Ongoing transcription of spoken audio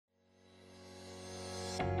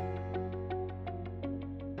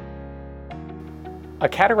A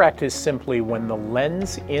cataract is simply when the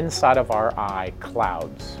lens inside of our eye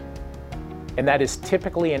clouds, and that is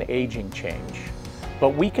typically an aging change, but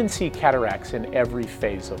we can see cataracts in every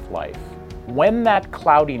phase of life. When that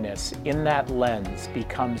cloudiness in that lens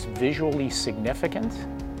becomes visually significant,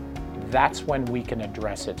 that's when we can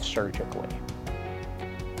address it surgically.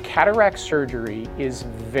 Cataract surgery is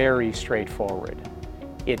very straightforward.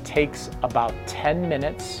 It takes about 10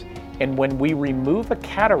 minutes, and when we remove a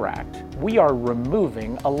cataract, we are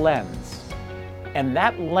removing a lens. And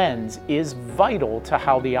that lens is vital to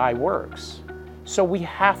how the eye works. So we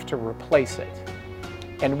have to replace it.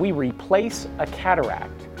 And we replace a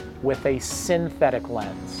cataract with a synthetic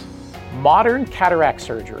lens. Modern cataract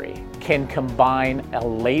surgery can combine a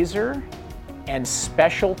laser and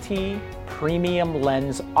specialty premium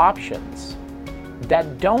lens options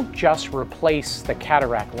that don't just replace the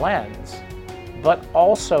cataract lens, but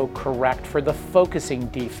also correct for the focusing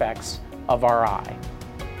defects of our eye.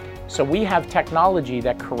 So we have technology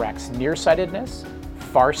that corrects nearsightedness,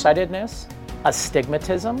 farsightedness,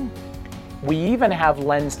 astigmatism. We even have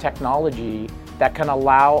lens technology that can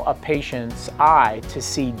allow a patient's eye to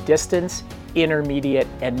see distance, intermediate,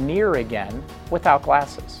 and near again without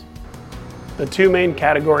glasses. The two main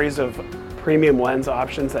categories of premium lens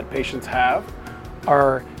options that patients have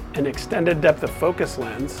are an extended depth of focus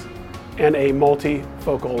lens and a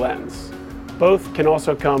multifocal lens. Both can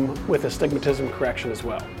also come with astigmatism correction as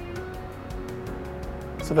well.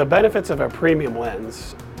 So the benefits of a premium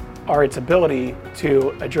lens are its ability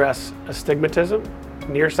to address astigmatism,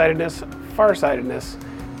 nearsightedness, farsightedness,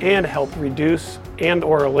 and help reduce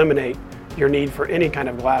and/or eliminate your need for any kind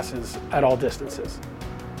of glasses at all distances.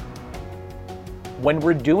 When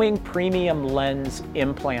we're doing premium lens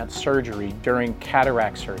implant surgery during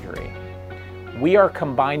cataract surgery, we are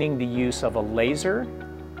combining the use of a laser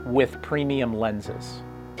with premium lenses.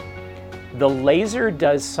 The laser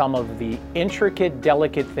does some of the intricate,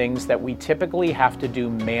 delicate things that we typically have to do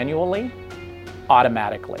manually,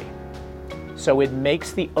 automatically. So it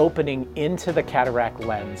makes the opening into the cataract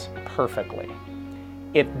lens perfectly.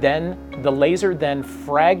 The laser then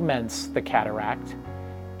fragments the cataract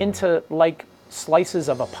into like slices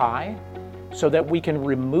of a pie so that we can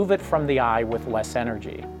remove it from the eye with less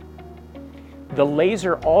energy. The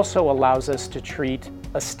laser also allows us to treat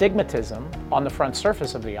astigmatism on the front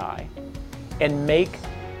surface of the eye and make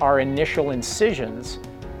our initial incisions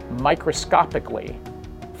microscopically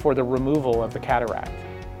for the removal of the cataract.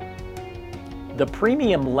 The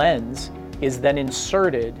premium lens is then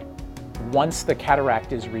inserted once the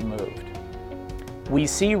cataract is removed. We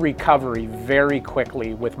see recovery very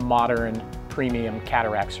quickly with modern premium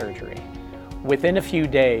cataract surgery. Within a few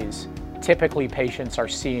days, typically patients are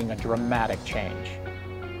seeing a dramatic change.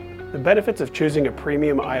 The benefits of choosing a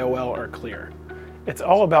premium IOL are clear. It's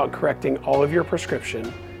all about correcting all of your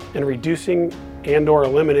prescription and reducing and/or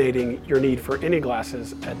eliminating your need for any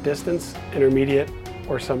glasses at distance, intermediate,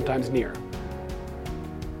 or sometimes near.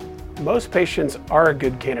 Most patients are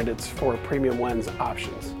good candidates for premium lens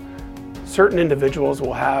options. Certain individuals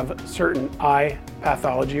will have certain eye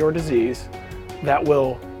pathology or disease that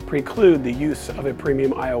will preclude the use of a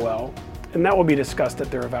premium IOL, and that will be discussed at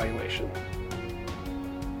their evaluation.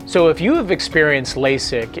 So if you have experienced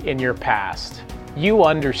LASIK in your past, you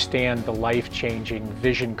understand the life-changing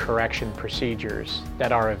vision correction procedures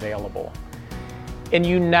that are available. And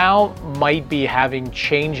you now might be having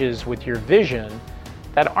changes with your vision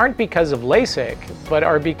that aren't because of LASIK, but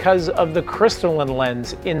are because of the crystalline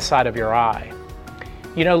lens inside of your eye.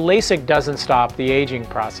 You know, LASIK doesn't stop the aging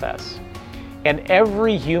process. And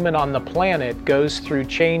every human on the planet goes through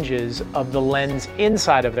changes of the lens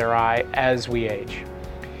inside of their eye as we age.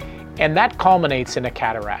 And that culminates in a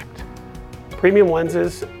cataract. Premium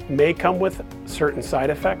lenses may come with certain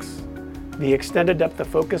side effects. The extended depth of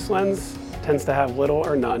focus lens tends to have little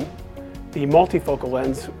or none. The multifocal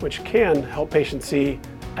lens, which can help patients see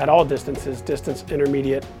at all distances, distance,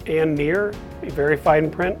 intermediate, and near, a very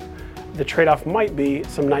fine print. The trade-off might be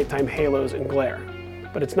some nighttime halos and glare,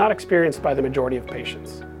 but it's not experienced by the majority of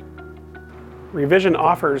patients. Revision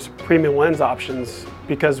offers premium lens options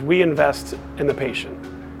because we invest in the patient.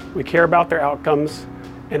 We care about their outcomes,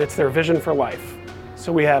 and it's their vision for life.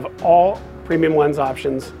 So we have all premium lens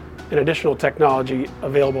options and additional technology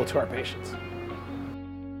available to our patients.